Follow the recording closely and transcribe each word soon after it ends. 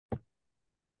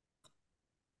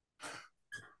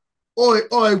Oi,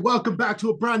 oi, welcome back to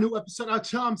a brand new episode of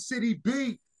Charm City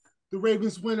Beat. The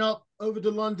Ravens went up over to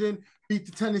London, beat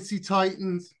the Tennessee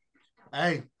Titans.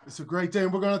 Hey, it's a great day,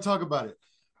 and we're going to talk about it.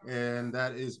 And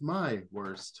that is my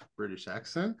worst British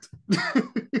accent.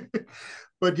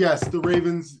 But yes, the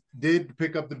Ravens did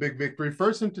pick up the big victory.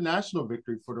 First international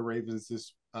victory for the Ravens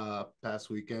this past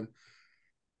weekend.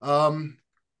 Um,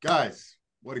 Guys,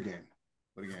 what a game.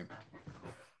 What a game.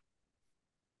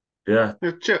 Yeah.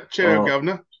 Yeah, chair, Uh,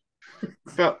 governor.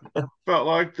 Felt felt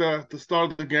like the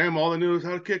start of the game. All they knew was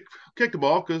how to kick the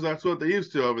ball because that's what they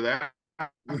used to over there.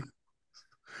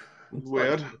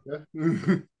 Weird.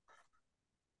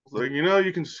 So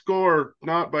you can score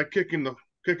not by kicking the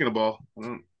ball.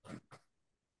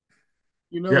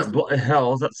 You know, yeah. What the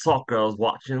hell is that soccer I was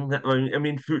watching? I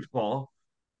mean, football.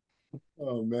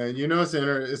 oh man, you know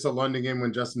it's a London game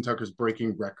when Justin Tucker's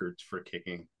breaking records for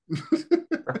kicking.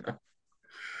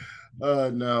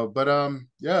 No, but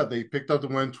yeah, they picked up the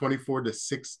win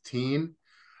 24-16.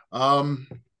 Um,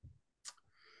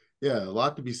 yeah, a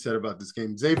lot to be said about this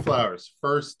game. Zay Flowers,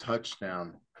 first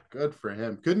touchdown. Good for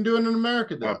him. Couldn't do it in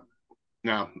America Uh, though.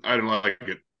 no, I didn't like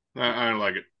it. I didn't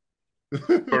like it.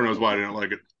 Lord knows why I didn't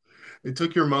like it. It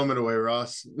took your moment away,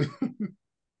 Ross.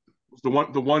 It's the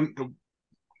one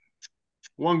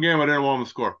game I didn't want him to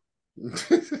score.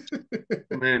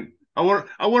 I mean, I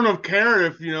wouldn't have cared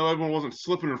if everyone wasn't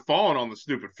slipping and falling on the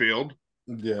stupid field.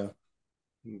 Yeah.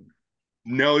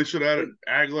 Nelly should have had it.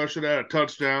 Aguilar should have had a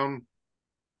touchdown.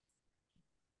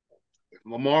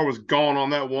 Lamar was gone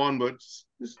on that one, but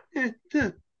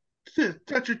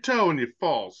touch your toe and you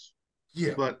falls.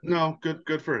 Yeah. But no,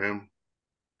 good for him.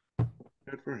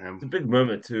 Good for It's a him. big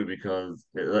moment too because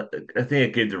I think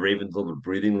it gave the Ravens a little bit of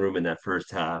breathing room in that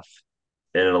first half,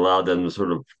 and it allowed them to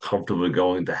sort of comfortably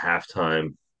go into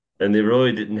halftime, and they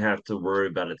really didn't have to worry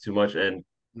about it too much. And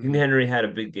King Mhm. Henry had a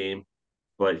big game,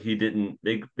 but he didn't.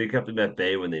 They kept him at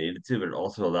bay when they needed to, but it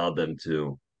also allowed them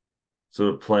to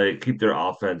sort of keep their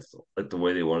offense like the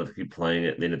way they wanted to keep playing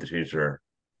it. They didn't have to change their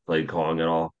play calling at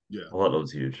all. Yeah. I thought that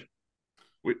was huge.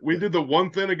 We did the one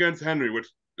thing against Henry, which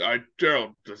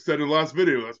Gerald just said in the last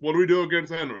video. That's what do we do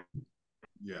against Henry?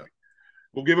 Yeah.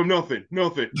 We'll give him nothing,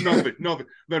 nothing, nothing, nothing.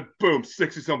 Then boom,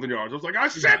 60 something yards. I was like, I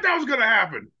said that was gonna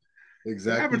happen. It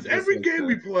Exactly happens just every like game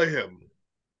we that. play him.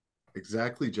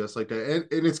 Exactly just like that.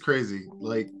 And it's crazy.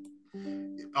 Like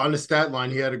on the stat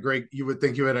line, he had a great. You would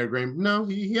think he had a great. No,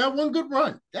 he had one good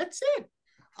run. That's it.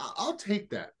 I'll take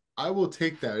that. I will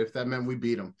take that if that meant we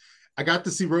beat him. I got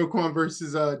to see Roquan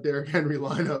versus Derrick Henry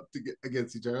line up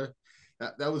against each other.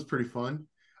 That was pretty fun.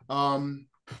 Um,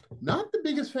 Not the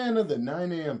biggest fan of the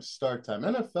 9 a.m. start time.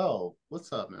 NFL,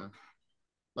 what's up, man?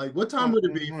 Like, what time Oh, would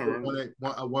it be for whatever.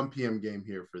 a 1 p.m. game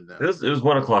here for It them? was it was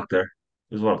 1 o'clock there.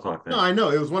 It was 1 o'clock No, there. I know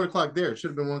it was 1 o'clock there. It should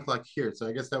have been 1 o'clock here. So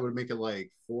I guess that would make it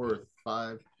like 4 or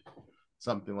 5,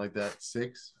 something like that.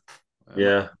 Six. That might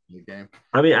Yeah. be the game.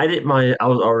 I mean, I didn't mind. I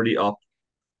was already up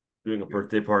doing a Yeah.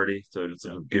 birthday party, so it just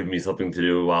Yeah. give me something to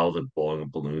do while I was like blowing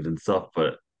up balloons and stuff.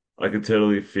 But I could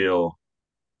totally feel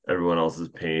everyone else's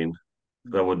pain.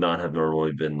 I would not have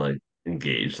normally been like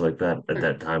engaged like that at Hey,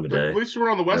 that time of at day. least we're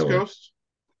on the West Anyway, Coast.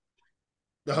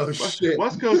 Oh shit.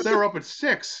 West Coast, they were up at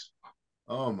 6.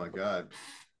 Oh my god.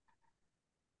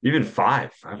 even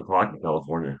 5 o'clock in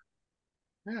California,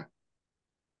 Yeah.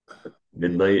 Yeah.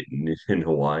 midnight in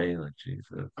Hawaii. Like,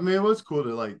 Jesus. I mean, it was cool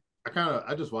to like.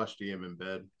 I just watched the game in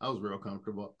bed. I was real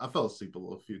comfortable. I fell asleep a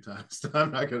little few times.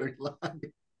 I'm not gonna lie.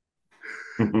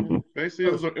 Basically,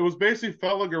 That was, it was basically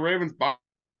felt like a Ravens bye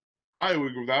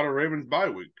week without a Ravens bye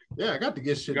week. yeah, I got to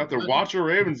get You shit got to done. watch a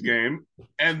Ravens game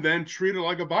and then treat it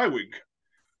like a bye week.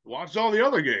 Watch all the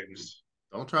other games.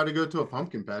 Don't try to go to a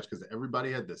pumpkin patch because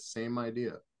everybody had the same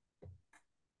idea.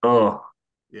 Oh,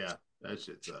 Yeah, that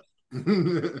shit's up.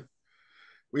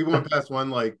 We went past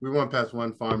one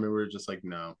farm and we were just like,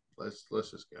 no, let's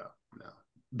just go.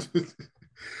 No.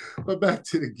 But back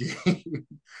to the game.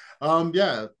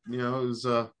 Yeah, it was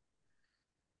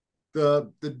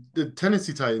the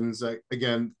Tennessee Titans,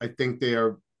 again, I think they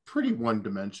are pretty one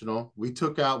dimensional. We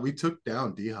took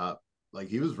down D Hop. Like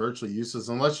he was virtually useless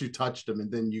unless you touched him and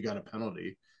then you got a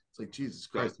penalty. It's like Jesus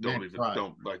Christ, Don't, the man don't even cried.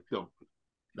 don't like don't.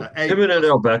 Hey, him and that's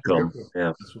Odell what we're here Beckham. for.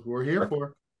 Yeah. That's what we're here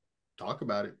for. Talk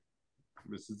about it.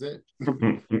 This is it.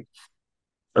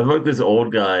 I feel like these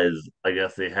old guys, I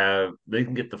guess they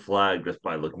can get the flag just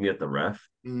by looking at the ref.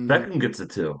 Mhm. Beckham gets it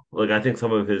too. Like I think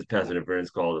some of his pass interference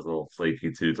call is a little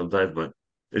flaky too sometimes, but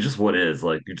it's just what it is.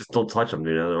 Like you just don't touch them.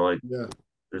 They're like Yeah.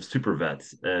 they're super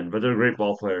vets, but they're great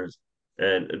ball players.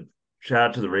 And shout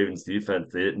out to the Ravens defense.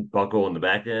 They didn't buckle in the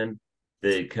back end.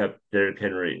 They kept Derrick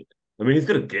Henry. I mean, he's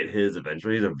gonna get his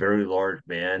eventually. He's a very large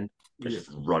man. It's Yeah.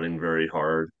 just running very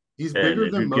hard. He's And bigger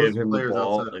if than you give most him the players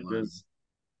ball, outside of like line.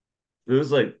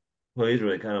 there's like plays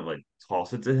where they kind of like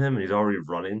toss it to him and he's already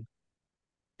running.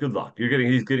 Good luck.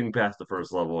 He's getting past the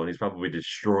first level and he's probably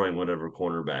destroying whatever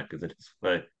cornerback is in his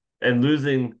way. And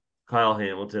losing Kyle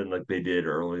Hamilton like they did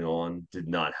early on did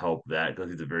not help that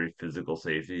because he's a very physical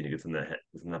safety and he gets in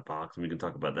that box and we can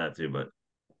talk about that too. But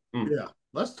Yeah,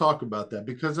 let's talk about that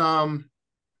because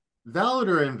valid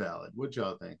or invalid? What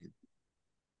y'all thinking?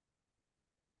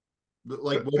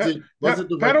 Like, was it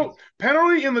the right?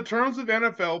 Penalty in the terms of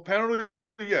NFL penalty,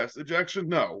 yes. Ejection,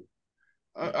 no.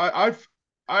 Yeah.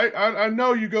 I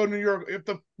know you go to New York. If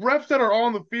the refs that are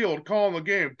on the field calling the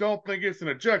game don't think it's an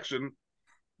ejection,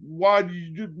 why do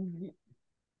you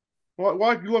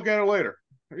why look at it later?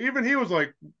 Even he was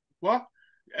like, "What?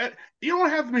 You don't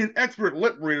have to be an expert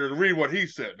lip reader to read what he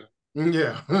said."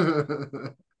 Yeah.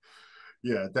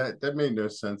 Yeah, that made no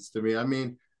sense to me. I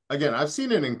mean, again, I've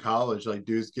seen it in college. Like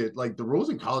dudes get like the rules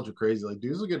in college are crazy. Like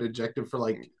dudes will get ejected for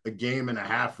like a game and a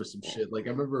half or some shit. Like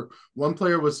I remember one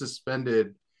player was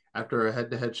suspended after a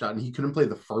head-to-head shot and he couldn't play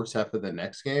the first half of the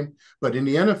next game. But in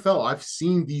the NFL, I've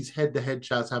seen these head-to-head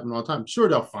shots happen all the time. Sure,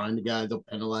 they'll find the guy, they'll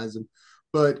penalize him,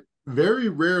 but very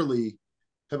rarely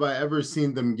have I ever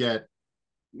seen them get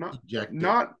Not ejected.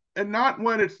 not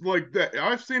when it's like that.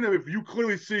 I've seen him if you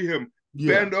clearly see him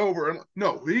Yeah, bend over and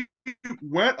no, he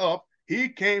went up, he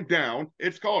came down.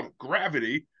 It's called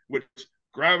gravity, which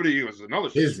gravity was another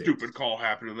physics. stupid call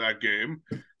happened in that game.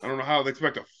 I don't know how they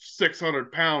expect a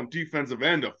 600-pound defensive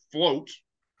end to float.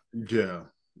 Yeah.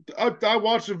 I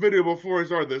watched a video before I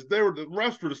started this. The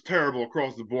rest were just terrible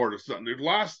across the board or something. Dude,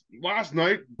 last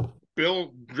night,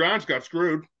 Bill Giants got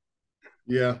screwed.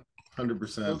 Yeah, There 100%.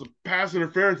 was a pass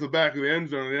interference in the back of the end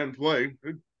zone at the end play.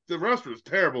 The rest was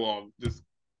terrible. All just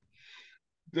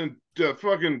then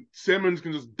fucking Simmons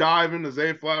can just dive into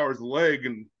Zay Flowers' leg,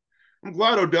 and I'm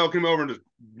glad Odell came over and just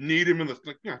kneed him in the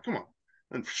like. Yeah, come on,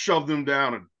 and shoved him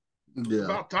down. And it's Yeah.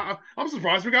 about time. I'm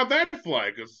surprised we got that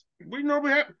flag because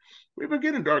we've been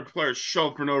getting dark players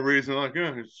shoved for no reason. Like,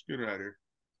 yeah, just get out of here.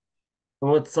 and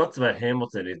what sucks about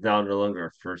Hamilton, he's now no longer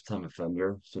a first time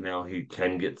offender, so now he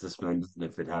can get suspended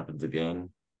if it happens again.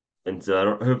 And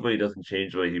so hopefully he doesn't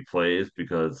change the way he plays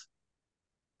because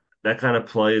that kind of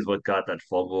play is what got that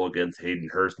fumble against Hayden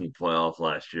Hurst in the playoffs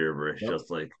last year, where it's Yep. just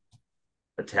like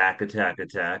attack, attack,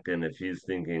 attack. And if he's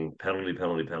thinking penalty,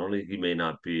 penalty, penalty, he may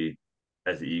not be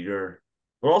as eager.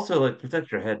 But also, like,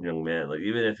 protect your head, young man. Like,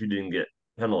 even if you didn't get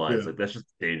penalized, Yeah. like, that's just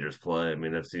a dangerous play. I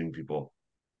mean, I've seen people,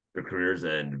 their careers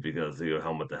end because they go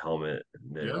helmet to helmet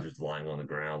and they're Yeah. just lying on the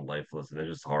ground, lifeless. And it's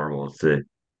just horrible to see.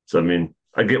 So, I mean,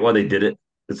 I get why they did it.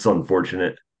 It's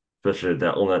unfortunate, especially at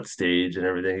that on that stage and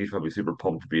everything. He's probably super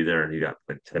pumped to be there, and he got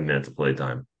like 10 minutes of play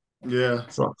time. Yeah.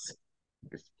 Sucks.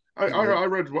 I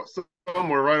read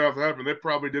somewhere right after that happened. They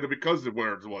probably did it because of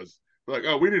where it was. Like,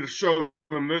 oh, we need to show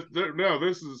them this. No,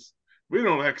 this is we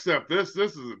don't accept this.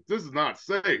 This is not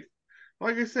safe.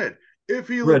 Like I said, if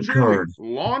he Red legitimately card.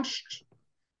 launched,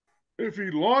 if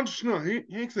he launched, no,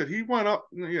 he said he went up.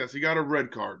 Yes, he got a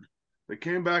red card. They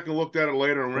came back and looked at it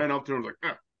later and ran up to him and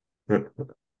was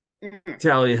like,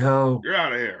 Tally ho. you're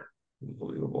out of here.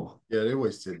 Unbelievable. Yeah, they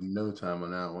wasted no time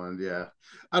on that one. Yeah.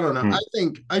 I don't know. Hmm.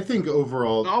 I think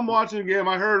overall, I'm watching the game.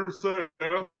 I heard him say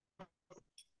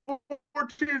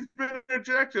 14's been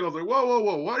ejected. I was like, whoa.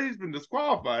 What? He's been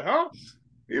disqualified, huh?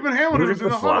 Even Was Hamilton there was even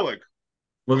in a the flag? huddle like,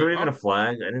 Was wait, there even huh? a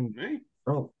flag? I didn't. Me?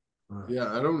 Oh,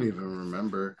 yeah, I don't even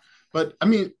remember. But I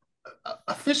mean,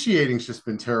 officiating's just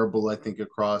been terrible, I think,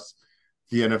 across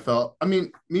the NFL. I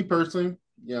mean, me personally,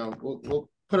 we'll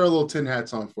put our little tin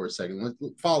hats on for a second.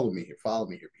 Follow me here. Follow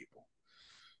me here, people.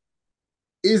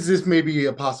 Is this maybe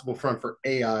a possible front for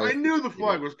AI I knew the officiating?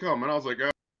 flag was coming. I was like,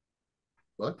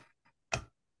 What?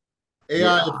 AI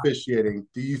yeah. officiating.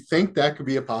 Do you think that could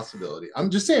be a possibility? I'm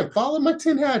just saying, follow my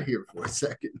tin hat here for a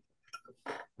second.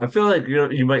 I feel like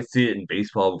you might see it in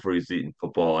baseball before you see it in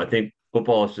football. I think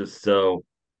football is just so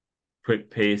quick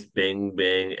pace, bang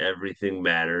bang, everything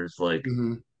matters. Like,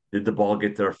 Mm-hmm. did the ball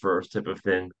get there first type of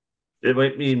thing? It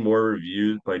might mean more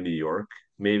reviews by New York,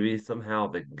 maybe somehow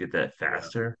they can get that Yeah.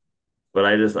 faster. But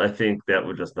I think that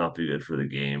would just not be good for the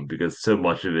game because so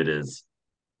much of it is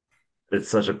it's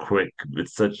such a quick,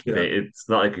 Yeah. it's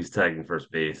not like he's tagging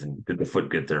first base and did the foot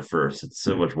get there first. It's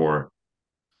so much more.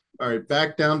 All right,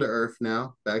 back down to earth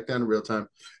now, back down to real time.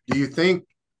 Do you think,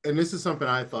 and this is something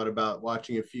I thought about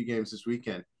watching a few games this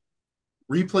weekend,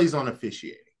 replays on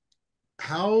officiating?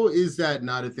 How is that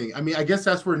not a thing? I mean, I guess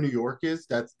that's where New York is.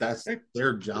 That's hey,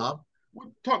 their job.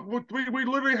 we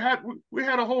literally had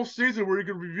a whole season where you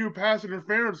could review pass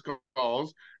interference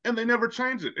calls, and they never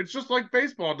changed it. It's just like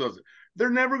baseball does it. They're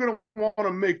never going to want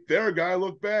to make their guy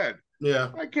look bad.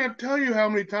 Yeah. I can't tell you how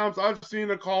many times I've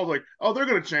seen a call like, "Oh, they're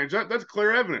going to change that. That's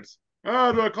clear evidence."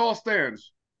 Oh, the call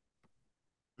stands.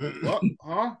 What?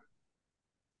 Huh?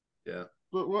 Yeah.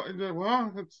 But what?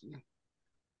 Well,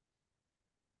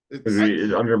 It's Agree.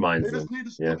 It undermines they them. just need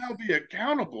to Yeah. somehow be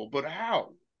accountable. But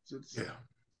how? yeah.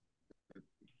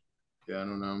 Yeah, I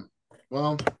don't know.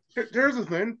 Well, Here's the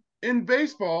thing: in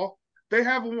baseball, they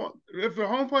have if a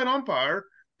home plate umpire,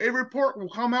 a report will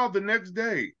come out the next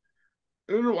day.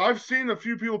 I've seen a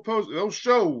few people post. They'll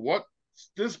show what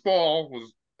this ball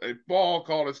was a ball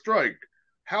called a strike.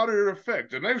 How did it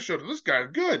affect? And they've showed this guy's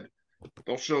good.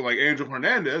 They'll show like Angel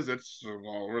Hernandez. It's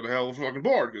well, where the hell is fucking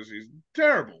board because he's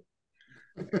terrible.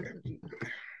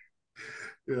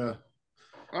 yeah.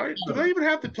 All right. Do they even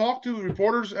have to talk to the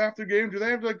reporters after game? Do they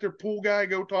have like their pool guy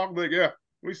go talk? Like, yeah,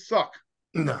 we suck.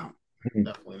 No,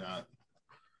 definitely not.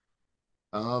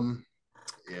 Um,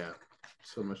 yeah,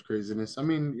 so much craziness. I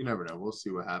mean, you never know. We'll see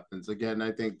what happens. Again,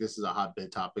 I think this is a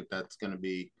hotbed topic that's going to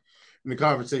be in the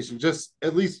conversation. Just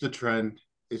at least the trend.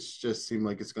 It's just seemed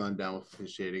like it's gone down with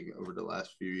officiating over the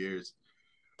last few years.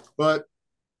 But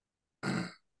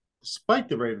despite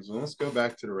the Ravens, let's go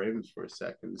back to the Ravens for a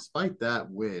second. Despite that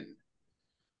win,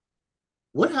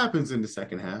 what happens in the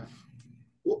second half?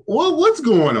 What's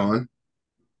going on?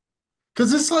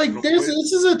 Because it's like this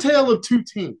is a tale of two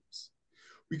teams.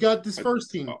 We got this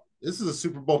first team. This is a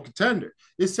Super Bowl contender.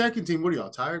 This second team, what are y'all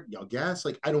tired? Y'all gas?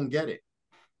 Like, I don't get it.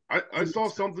 I saw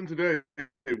something today.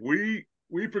 We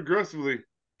progressively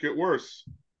get worse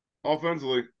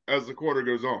offensively as the quarter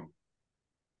goes on.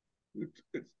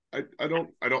 I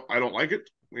don't like it.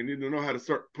 We need to know how to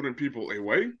start putting people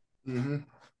away. Mm-hmm.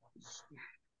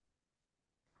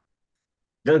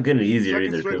 Don't get it easier Second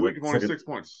either straight because week like of only 6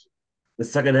 points. the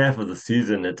second half of the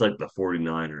season, it's like the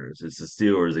 49ers. It's the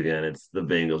Steelers again. It's the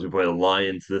Bengals. We play the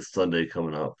Lions this Sunday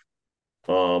coming up.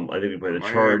 I think we play the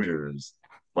Miami. Chargers,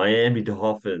 Miami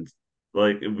Dolphins.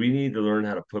 Like we need to learn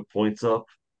how to put points up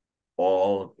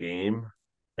all game.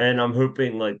 And I'm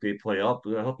hoping like they play up.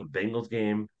 I hope the Bengals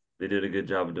game, they did a good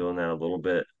job of doing that a little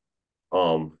bit.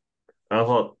 Um, I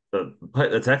thought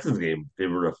the Texans game, they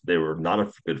were not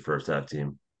a good first half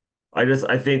team. I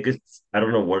think it's I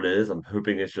don't know what it is. I'm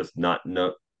hoping it's just not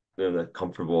no they're not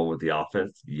comfortable with the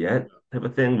offense yet type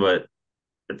of thing, but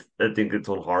I think it's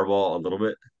on Harbaugh a little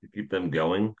bit to keep them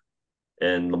going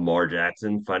and Lamar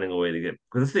Jackson finding a way to get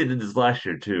because they did this last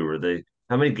year too, where they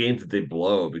how many games did they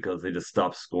blow because they just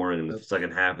stopped scoring in the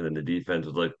second half and then the defense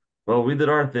was like, well, we did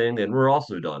our thing and we're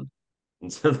also done.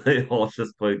 And so they all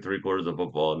just played three quarters of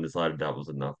football and decided that was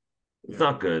enough. It's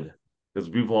Yeah. not good because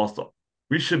we've lost.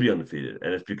 We should be undefeated,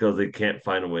 and it's because they can't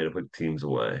find a way to put teams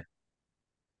away.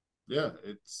 Yeah,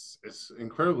 it's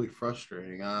incredibly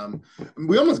frustrating.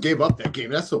 We almost gave up that game.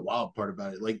 That's the wild part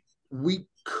about it. Like we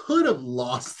could have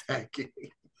lost that game.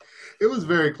 It was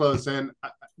very close, and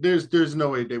there's no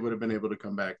way they would have been able to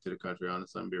come back to the country.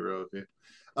 Honestly, I'm be real with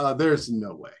you. There's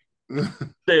no way.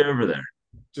 Stay over there.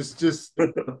 just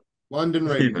London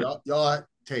Ravens. Y'all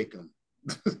take them.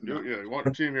 No. You want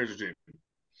your team? Here's your team.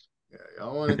 Yeah,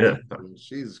 y'all want to take them.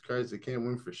 Jesus Christ, they can't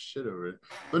win for shit over it.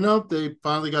 But no, they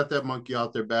finally got that monkey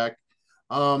out their back.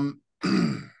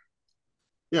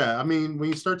 Yeah, I mean, when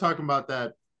you start talking about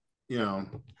that, you know,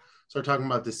 start talking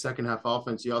about this second half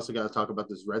offense, you also got to talk about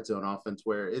this red zone offense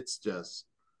where it's just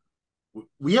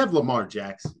we have Lamar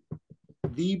Jackson,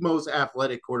 the most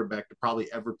athletic quarterback to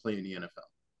probably ever play in the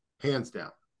NFL, hands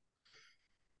down.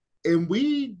 And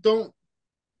we don't,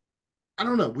 I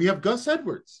don't know, we have Gus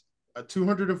Edwards, a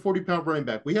 240-pound running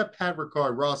back. We have Pat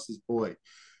Ricard, Ross's boy.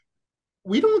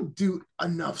 We don't do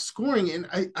enough scoring. And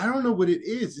I don't know what it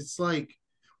is. It's like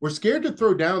we're scared to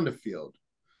throw down the field,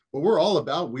 but we're all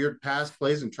about weird pass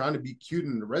plays and trying to be cute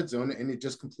in the red zone, and it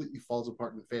just completely falls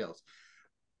apart and fails.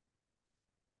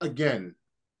 Again,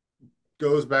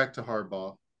 goes back to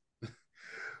Harbaugh.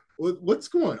 What's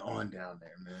going on down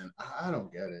there, man? I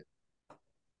don't get it.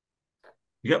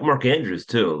 You got Mark Andrews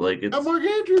too. Like it's Mark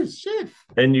Andrews, shit.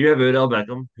 and you have Odell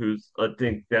Beckham, who's I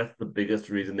think that's the biggest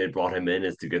reason they brought him in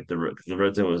is to get because the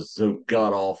red zone was so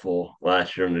god awful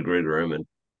last year under Greg Roman.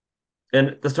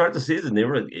 And to start the season, they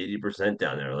were like 80%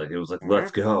 down there. Like it was like,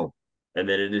 let's Mm-hmm. go. And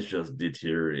then it is just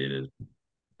deteriorated.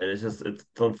 And it's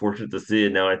unfortunate to see.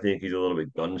 And now I think he's a little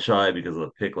bit gun shy because of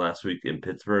the pick last week in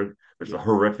Pittsburgh. There's a Yeah.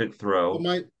 horrific But throw,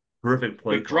 horrific The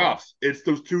play call. drops. It's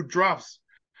those two drops.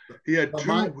 He had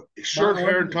two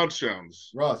short-haired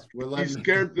touchdowns. Ross, He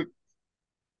scared the.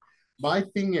 my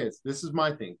thing is, this is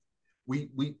my thing. We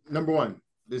number one,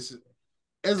 this is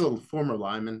as a former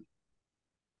lineman,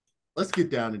 let's get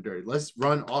down and dirty. Let's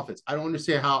run offense. I don't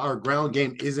understand how our ground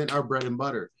game isn't our bread and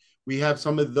butter. We have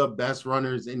some of the best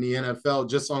runners in the NFL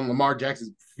just on Lamar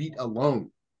Jackson's feet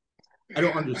alone. I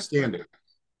don't understand it.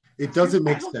 It doesn't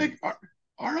I make don't sense. think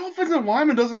our offensive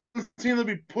lineman doesn't seem to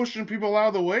be pushing people out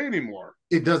of the way anymore.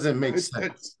 It doesn't make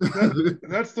sense.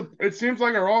 It seems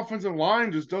like our offensive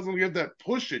line just doesn't get that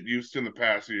push it used to in the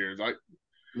past years.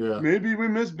 Yeah. Maybe we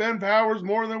miss Ben Powers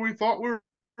more than we thought we were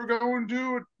going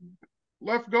to at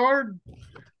left guard.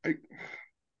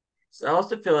 So I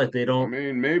also feel like they I don't.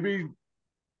 mean, maybe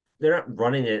They're not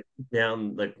running it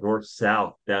down like north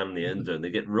south down in the end zone. They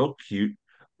get real cute.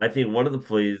 I think one of the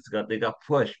plays they got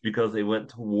pushed because they went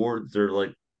towards their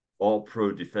like all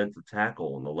pro defensive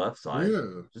tackle on the left side.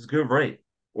 Yeah. Just go right.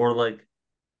 Or like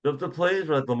the plays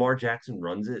where like Lamar Jackson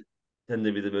runs it tend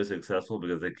to be the most successful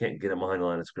because they can't get him behind the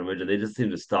line of scrimmage and they just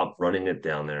seem to stop running it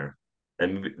down there.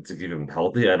 And maybe to keep him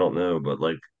healthy, I don't know, but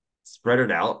like spread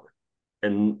it out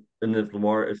and if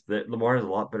Lamar has a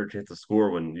lot better chance to score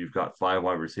when you've got five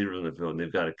wide receivers in the field and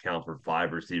they've got to count for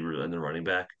five receivers and the running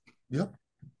back. Yep.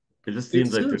 It just seems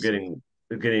It's like seriously.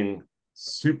 they're getting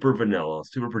super vanilla,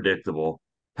 super predictable.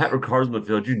 Pat Ricard's in the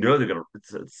field, you know they're gonna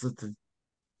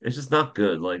it's just not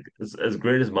good. Like as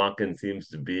great as Monken seems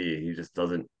to be, he just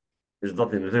doesn't there's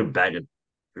no bag of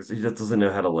he just doesn't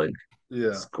know how to like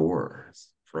Yeah. score. It's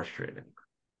frustrating.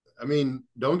 I mean,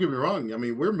 don't get me wrong. I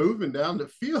mean, we're moving down the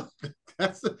field.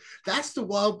 That's the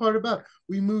wild part about it.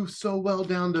 We move so well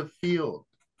down the field.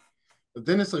 But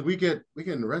then it's like we get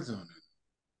in the red zone.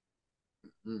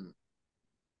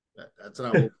 That's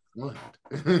not what we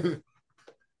want.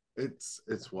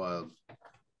 It's wild.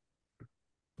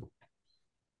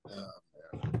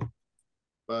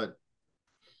 But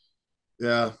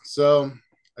yeah, so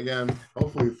again,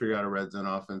 hopefully we figure out a red zone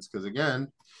offense because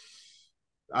again,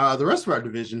 the rest of our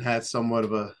division had somewhat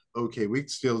of a okay week.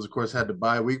 Steelers, of course, had to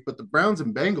bye week, but the Browns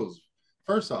and Bengals.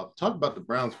 First off, talk about the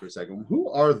Browns for a second. Who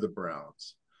are the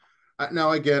Browns?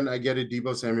 Now, again, I get it.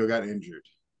 Debo Samuel got injured.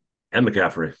 And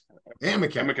McCaffrey. And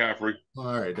and McCaffrey. McCaffrey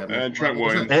All right, that makes and a lot Trent more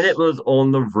Williams. And it sense. was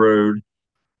on the road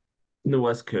in the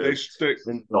West They Coast they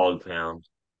in Dogtown.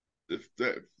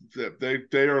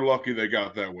 they are lucky they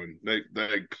got that win. They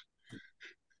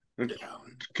Yeah.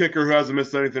 kicker who hasn't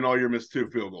missed anything all year missed 2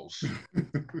 field goals.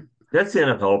 That's the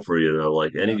NFL for you, though.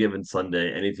 Like any Yeah. given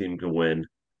Sunday, any team can win.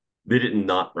 They did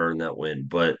not earn that win,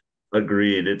 but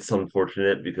agreed, it's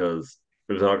unfortunate because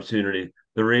there was an opportunity.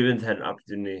 The Ravens had an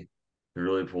opportunity to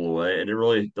really pull away, and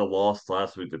the loss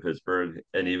last week to Pittsburgh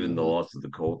and even the Mhm. loss to the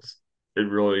Colts, it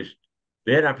really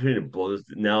they had an opportunity to blow this.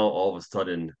 Now all of a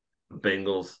sudden, the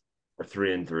Bengals are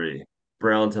 3-3.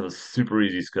 Browns have a super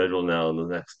easy schedule now in the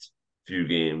next few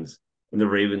games, and the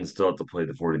Ravens still have to play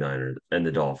the 49ers and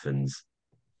the Dolphins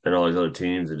and all these other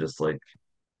teams, and just like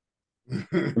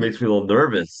it makes me a little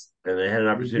nervous. And they had an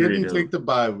We opportunity didn't to. take the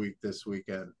bye week this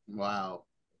weekend. Wow.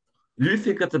 Do you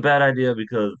think that's a bad idea?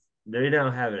 Because they now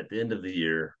have it at the end of the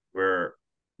year where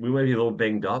we might be a little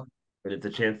banged up, and it's a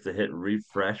chance to hit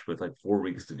refresh with like 4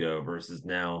 weeks to go versus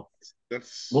now. We'll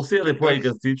That's see how they play that's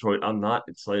against Detroit. I'm not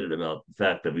excited about the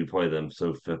fact that we play them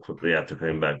so quickly after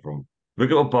coming back from. Look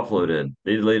at what Buffalo did.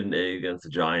 They laid an egg against the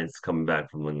Giants coming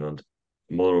back from England.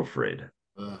 I'm a little afraid.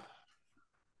 Uh,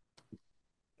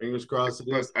 fingers crossed it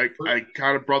but is. I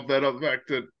kind of brought that up the fact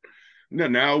that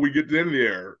now we get to the end of the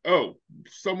air. Oh,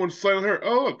 someone's slightly hurt.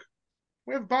 Oh, look,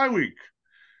 we have bye week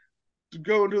to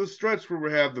go into the stretch where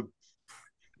we'll have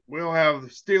the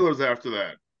Steelers after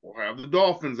that. We'll have the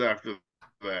Dolphins after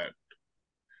that.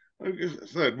 Like I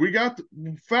said, we got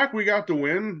the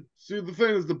win. See, the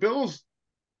thing is, the Bills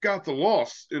got the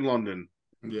loss in London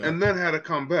Yeah. and then had to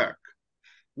come back.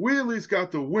 We at least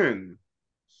got the win.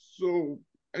 So,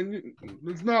 and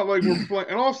it's not like we're playing.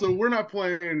 And also, we're not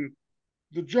playing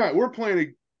the Giants. We're playing a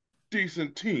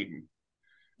decent team.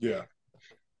 Yeah.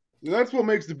 That's what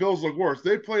makes the Bills look worse.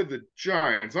 They played the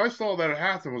Giants. I saw that at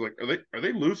halftime. I was like, are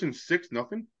they losing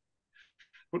 6-0?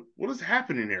 What is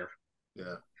happening here?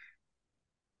 Yeah.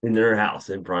 In their house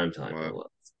in prime time.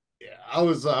 Yeah. I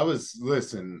was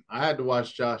listen, I had to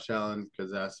watch Josh Allen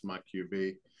because that's my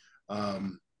QB.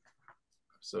 I'm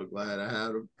so glad I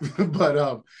had him.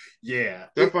 But yeah.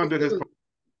 Stefan did his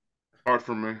part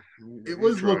for me. It He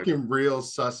was tried. looking real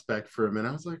suspect for him. And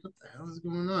I was like, what the hell is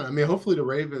going on? I mean, hopefully the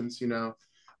Ravens,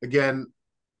 again,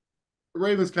 the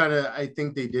Ravens kind of, I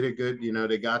think they did it good.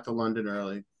 They got to London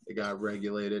early, they got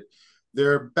regulated.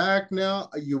 They're back now.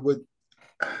 You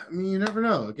never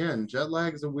know. Again, jet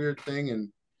lag is a weird thing. And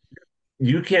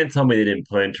You can't tell me they didn't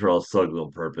plan Terrell Suggs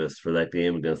on purpose for that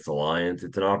game against the Lions.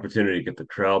 It's an opportunity to get the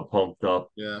crowd pumped up.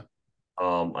 yeah,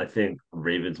 I think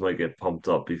Ravens might get pumped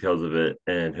up because of it,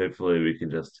 and hopefully we can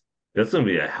just. That's going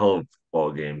to be a hell of a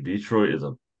football game. Detroit is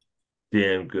a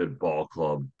damn good ball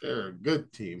club. They're a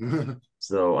good team.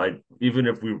 So even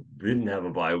if we didn't have a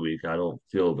bye week, I don't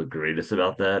feel the greatest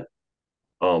about that.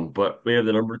 But we have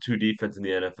the number two defense in the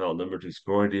NFL, number two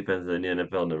scoring defense in the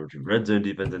NFL, number two red zone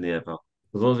defense in the NFL.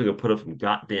 As long as we can put up some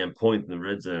goddamn points in the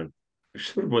red zone, we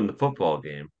should win the football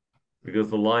game. Because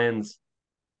the Lions,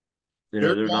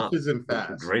 Jared they're Goff not isn't the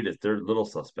fast. greatest. They're a little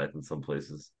suspect in some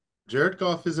places. Jared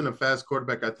Goff isn't a fast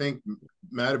quarterback. I think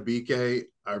Matabike,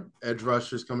 our edge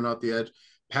rushers coming out the edge,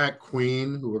 Pat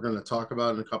Queen, who we're going to talk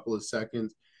about in a couple of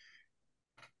seconds.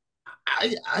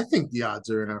 I think the odds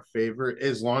are in our favor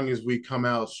as long as we come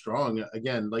out strong.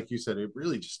 Again, like you said, it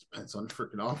really just depends on the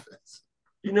freaking offense.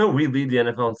 We lead the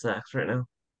NFL in sacks right now.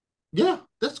 Yeah,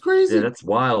 that's Yeah, crazy. that's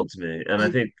wild to me. And I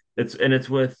I, think it's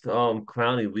with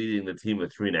Clowney leading the team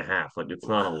with 3.5. Like it's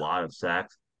not a lot of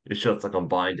sacks. It shows like a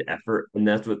combined effort, and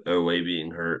that's with Owe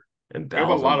being hurt and We have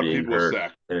a Bowser lot of being people with hurt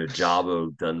sack. and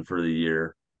Ajabo done for the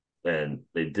year. And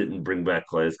they didn't bring back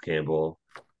Calais Campbell.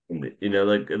 And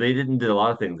like they didn't do a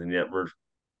lot of things, and yet we're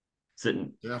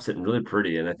sitting yeah, sitting really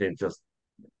pretty. And I think just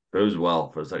goes well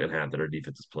for the second half that our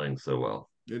defense is playing so well.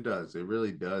 it does. It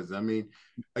really does. I mean,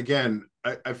 again,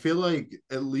 I feel like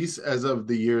at least as of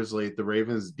the years late, the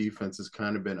Ravens defense has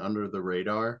kind of been under the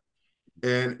radar.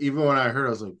 And even when I heard,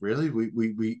 I was like, really?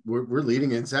 We're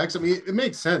leading in sacks. I mean, it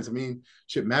makes sense. I mean,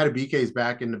 shit, Matabike is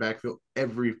back in the backfield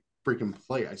every freaking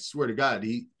play. I swear to God,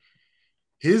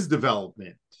 his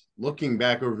development, looking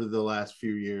back over the last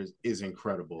few years, is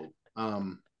incredible.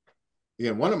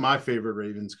 Yeah, one of my favorite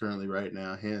Ravens currently right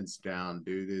now, hands down,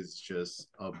 dude, is just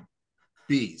a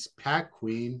beast. Pat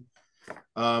Queen.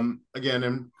 Again,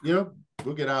 and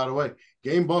we'll get out of the way.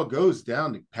 Game ball goes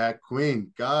down to Pat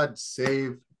Queen. God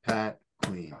save Pat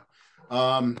Queen.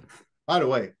 By the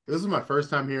way, this is my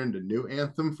first time hearing the new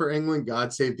anthem for England,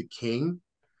 God Save the King.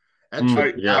 That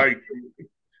tripped me Yeah. out.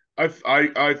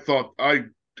 I thought I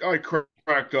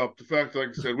cracked up. The fact, like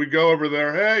I said, we go over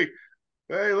there. Hey,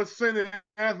 let's sing the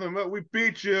anthem. We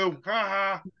beat you, ha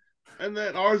ha. And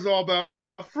then ours is all about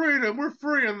freedom. We're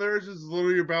free, and theirs is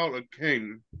literally about a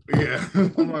king. Yeah.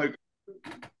 I'm like,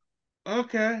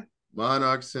 okay.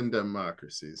 Monarchs and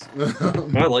democracies.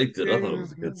 I liked it. I thought it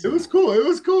was a good It was song. cool. It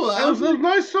was cool. It was a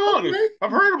nice song. Okay.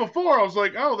 I've heard it before. I was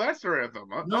like, oh, that's their anthem.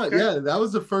 No, Okay. yeah, that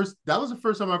was the first. That was the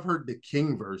first time I've heard the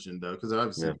King version, though, because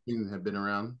obviously Yeah. the King had been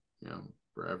around,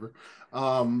 forever.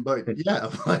 But yeah,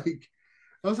 like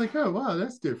I was like, oh wow,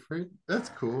 that's different. That's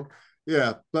cool.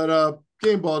 Yeah, but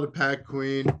game ball to Pat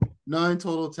Queen, 9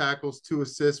 total tackles, 2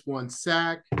 assists, 1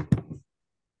 sack.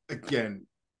 Again,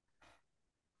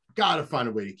 gotta find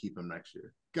a way to keep him next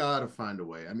year. Gotta find a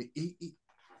way. I mean, he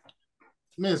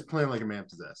man's playing like a man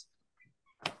possessed.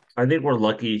 I think we're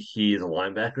lucky he's a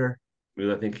linebacker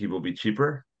because I think he will be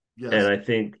cheaper. And Yes. I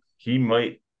think he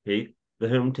might take the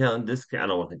hometown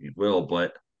discount. I don't think he will,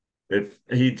 but if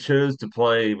he chose to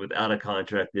play without a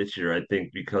contract this year, I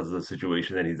think because of the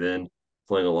situation that he's in,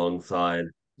 playing alongside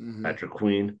Mm-hmm. Patrick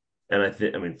Queen, and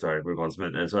I mean, sorry, Roquan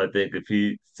Smith. And so I think if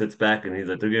he sits back and he's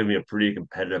like, they're giving me a pretty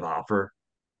competitive offer,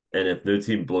 and if no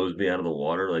team blows me out of the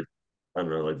water, like, I don't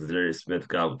know, like Darius Smith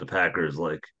got with the Packers,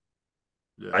 like,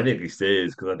 I Yeah. think he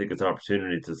stays because I think it's an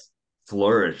opportunity to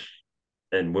flourish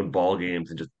and win ball games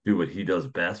and just do what he does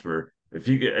best. Where if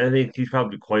he, I think he's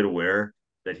probably quite aware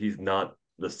that he's not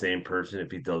the same person if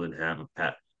he doesn't have a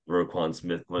Pat Roquan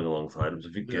Smith playing alongside him. So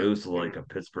if he Yeah. goes to like a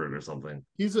Pittsburgh or something,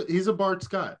 He's a Bart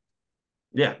Scott.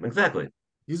 yeah, exactly.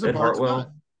 He's a Ed Bart Scott.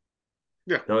 Hartwell,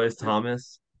 Yeah. Darius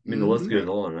Thomas. I mean, the list Mm-hmm. goes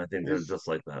on, and I think they're just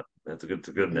like that. It's a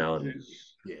good analogy.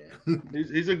 Yeah.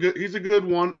 He's a good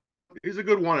one. He's a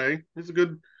good 1A. He's a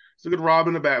good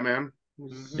Robin, a Batman.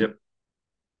 Mm-hmm. Yep.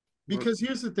 Because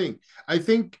here's the thing. I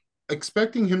think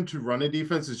expecting him to run a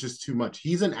defense is just too much.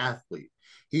 He's an athlete.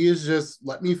 He is just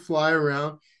let me fly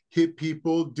around, hit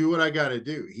people, do what I got to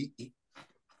do.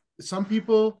 Some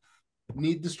people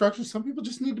need the structure. Some people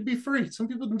just need to be free. Some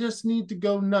people just need to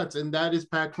go nuts, and that is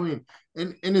Pat Queen.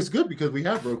 And it's good because we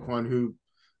have Roquan who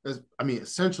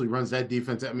essentially runs that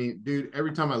defense. I mean, dude,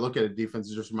 every time I look at a defense,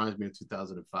 it just reminds me of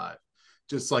 2005.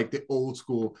 Just like the old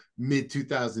school mid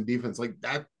 2000 defense, like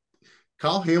that.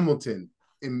 Kyle Hamilton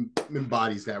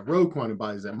embodies that. Roquan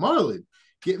embodies that. Marlon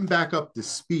getting back up to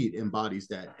speed embodies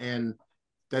that. And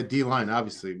that D line,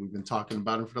 obviously, we've been talking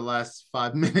about him for the last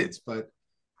 5 minutes, but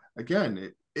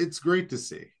again, it's great to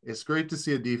see. It's great to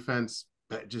see a defense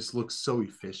that just looks so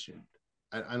efficient.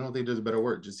 I don't think there's a better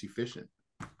word, just efficient.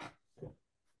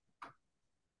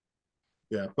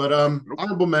 Yeah, but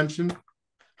honorable mention.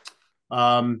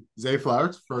 Zay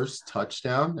Flowers' first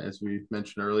touchdown, as we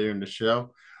mentioned earlier in the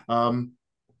show.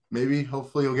 Maybe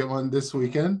hopefully you'll get one this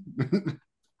weekend.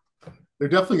 They're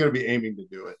definitely going to be aiming to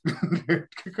do it. They're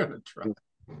going to try.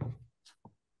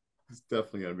 It's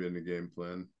definitely going to be in the game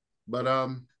plan. But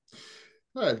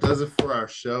that does it for our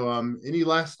show. Any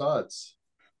last thoughts?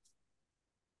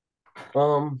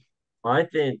 Um, I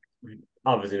think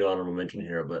obviously no honorable mention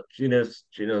here, but Geno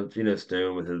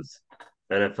Stone with his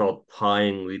NFL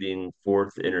tying leading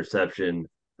fourth interception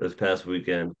this past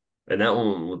weekend, and that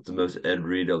one was the most Ed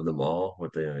Reed of them all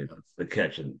with the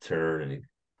catch and turn,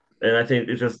 and I think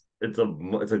it's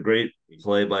a great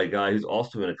play by a guy who's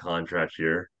also in a contract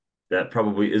year that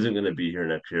probably isn't going to be here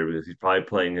next year because he's probably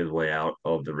playing his way out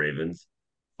of the Ravens.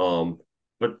 Um,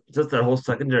 but just that whole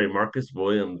secondary, Marcus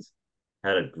Williams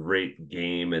had a great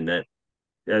game, and that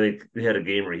I think he had a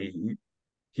game where he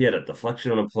had a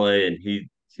deflection on a play, and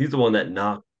he's the one that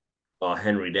knocked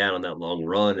Henry down on that long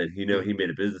run, and he made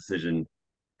a business decision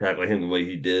tackling him the way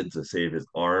he did to save his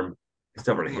arm. He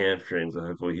suffered a hamstring, so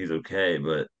hopefully he's okay.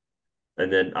 But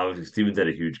and then obviously Stevens had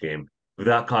a huge game.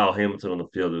 Without Kyle Hamilton on the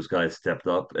field, those guys stepped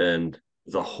up, and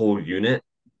as a whole unit,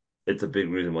 it's a big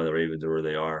reason why the Ravens are where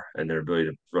they are, and their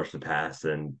ability to rush the pass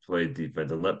and play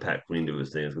defense and let Pat Queen do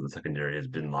his things because the secondary has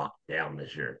been locked down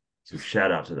this year. So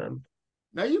shout out to them.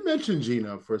 Now you mentioned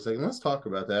Geno for a second. Let's talk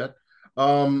about that.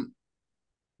 Um,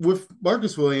 with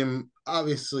Marcus Williams,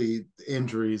 obviously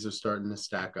injuries are starting to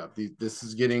stack up. This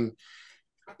is getting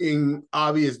in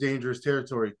obvious dangerous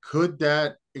territory. Could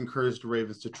that encourage the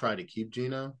Ravens to try to keep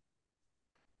Geno?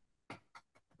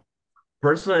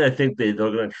 Personally, I think they're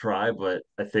going to try, but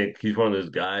I think he's one of those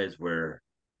guys where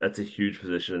that's a huge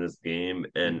position in this game,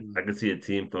 and Mm-hmm. I can see a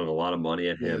team throwing a lot of money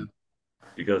at Yeah, him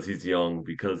because he's young,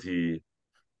 because he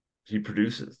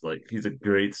produces. Like he's a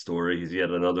great story. He's yet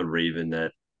another Raven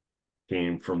that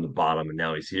came from the bottom and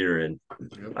now he's here. And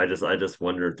yep. I just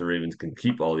wonder if the Ravens can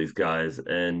keep all these guys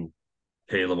and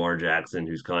pay Lamar Jackson,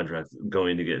 whose contract's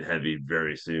going to get heavy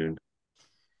very soon.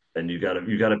 And you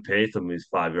gotta pay some of these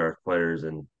 5 yard players.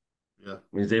 And Yeah. I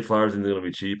mean Zay Flowers isn't gonna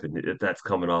be cheap, and if that's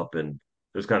coming up and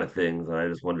those kind of things. And I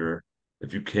just wonder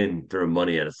if you can throw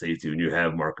money at a safety when you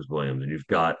have Marcus Williams and you've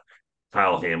got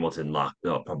Kyle Hamilton locked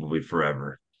up probably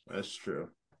forever. That's true.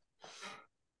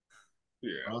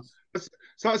 Yeah. Ross?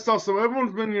 So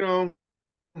everyone's been,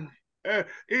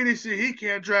 EDC, he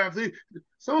can't draft.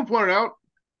 Someone pointed out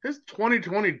his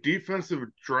 2020 defensive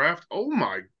draft. Oh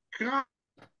my God.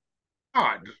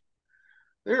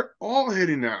 They're all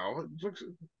hitting now.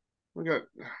 We got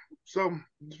so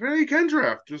he can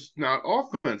draft, just not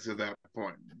offense at that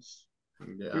point.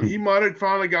 Yeah. He might have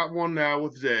finally got one now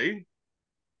with Zay.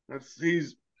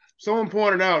 He's someone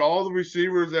pointed out all the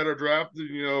receivers that are drafted,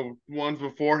 ones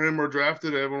before him are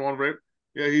drafted, everyone right.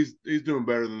 Yeah, he's doing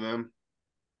better than them.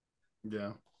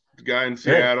 Yeah. The guy in Hey,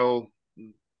 Seattle,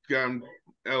 the guy in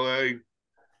LA.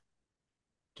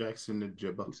 Jackson and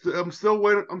Jibba. I'm still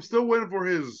waiting. I'm still waiting for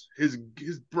his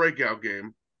breakout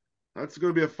game. That's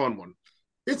going to be a fun one.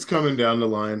 It's coming down the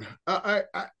line. I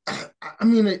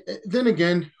mean, then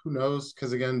again, who knows?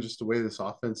 Because again, just the way this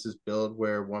offense is built,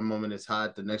 where one moment it's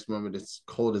hot, the next moment it's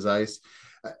cold as ice.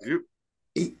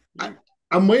 Yep.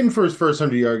 I'm waiting for his first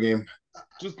 100-yard game.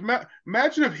 Just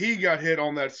imagine if he got hit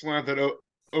on that slant that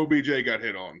OBJ got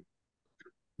hit on.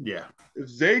 Yeah. If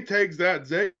Zay takes that,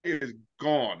 Zay is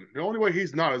gone. The only way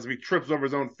he's not is if he trips over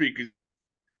his own feet because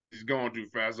he's going too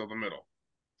fast up the middle.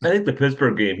 I think the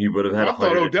Pittsburgh game he would have had I a thought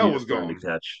hundred if Odell he was was throwing the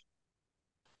gone. catch.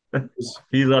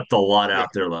 He left a lot Yeah. out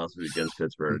there last week against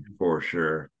Pittsburgh for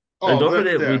sure. And Oh, don't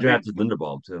forget we yeah. drafted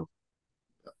Linderbaum too.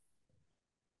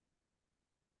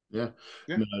 Yeah.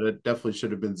 Yeah. No, that definitely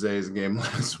should have been Zay's game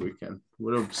last weekend.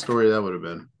 What a story that would have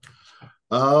been.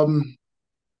 Oh,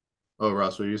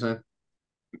 Ross, what are you saying?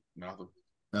 Nothing.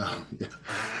 Yeah.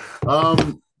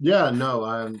 Yeah, no,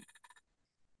 I'm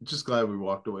just glad we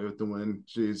walked away with the win.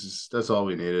 Jesus, that's all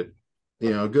we needed.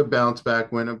 Good bounce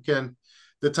back win. Again,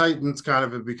 the Titans kind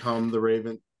of have become the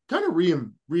Raven, kind of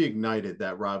reignited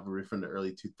that rivalry from the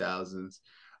early 2000s.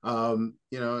 And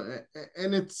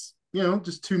it's,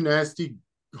 just two nasty,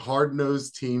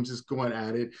 hard-nosed teams just going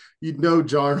at it.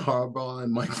 John Harbaugh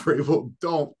and Mike Vrabel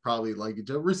don't probably like each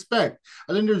other. Respect.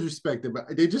 I think there's respect there,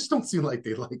 but they just don't seem like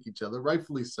they like each other,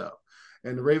 rightfully so.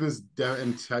 And the Ravens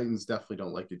and Titans definitely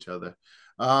don't like each other.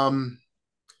 No,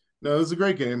 it was a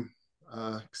great game.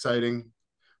 Exciting,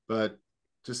 but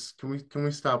just can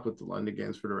we stop with the London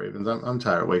games for the Ravens? I'm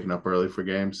tired of waking up early for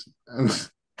games.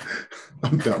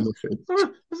 I'm done with it.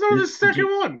 It's only the second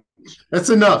one. That's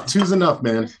enough. Two's enough,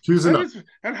 man. Two's enough.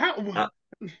 And how?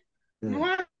 The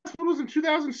last one was in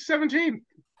 2017.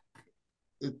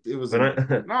 It was. When I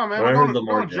No, man, when I heard we're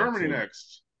Lamar going to Germany Jackson,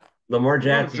 next. Lamar We're going to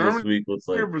Jackson this Germany week looks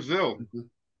like or Brazil.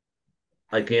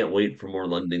 I can't wait for more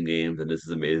London games, and this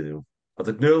is amazing. was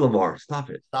like, no, Lamar, stop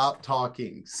it. Stop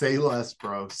talking. Say less,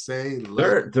 bro. Say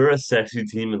less. They're a sexy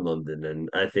team in London, and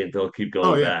I think they'll keep Oh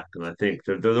going yeah. back. And I think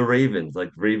they're the Ravens,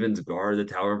 like Ravens guard the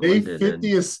Tower of They London, fit and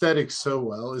the aesthetic so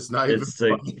well. It's not even it's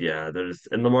like, funny. yeah, there's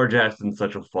and Lamar Jackson's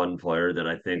such a fun player that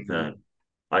I think that Mhm.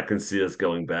 I can see us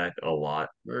going back a lot.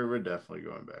 We're definitely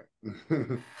going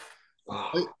back.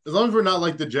 As long as we're not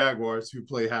like the Jaguars who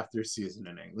play half their season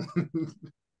in England.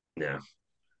 Yeah.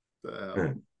 The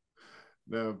hell?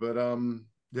 No, but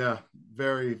yeah,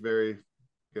 very, very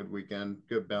good weekend.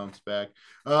 Good bounce back.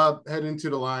 Head into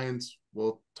the Lions.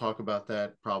 We'll talk about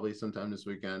that probably sometime this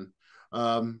weekend.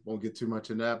 Won't get too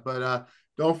much in that, but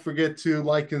don't forget to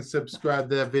like and subscribe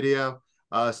to that video.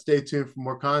 Stay tuned for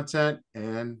more content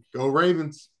and go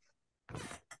Ravens.